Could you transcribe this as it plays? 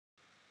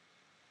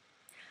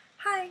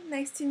Hi,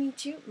 nice to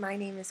meet you. My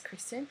name is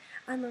Kristen.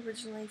 I'm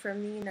originally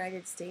from the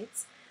United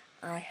States.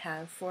 I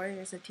have 4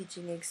 years of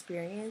teaching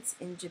experience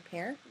in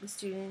Japan with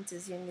students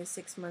as young as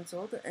 6 months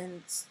old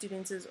and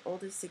students as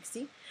old as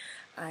 60.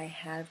 I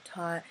have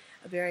taught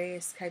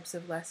various types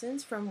of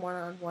lessons from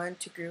one-on-one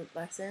to group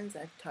lessons.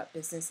 I've taught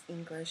business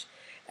English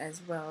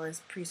as well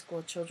as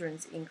preschool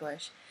children's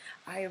English.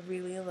 I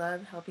really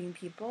love helping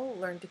people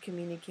learn to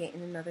communicate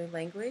in another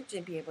language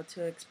and be able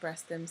to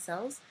express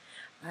themselves.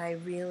 I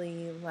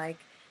really like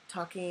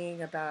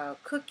talking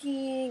about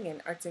cooking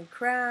and arts and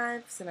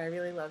crafts, and I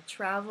really love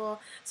travel.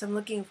 So I'm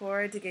looking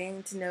forward to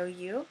getting to know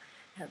you.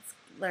 Let's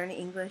learn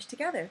English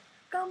together.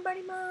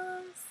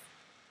 Ganbarimasu!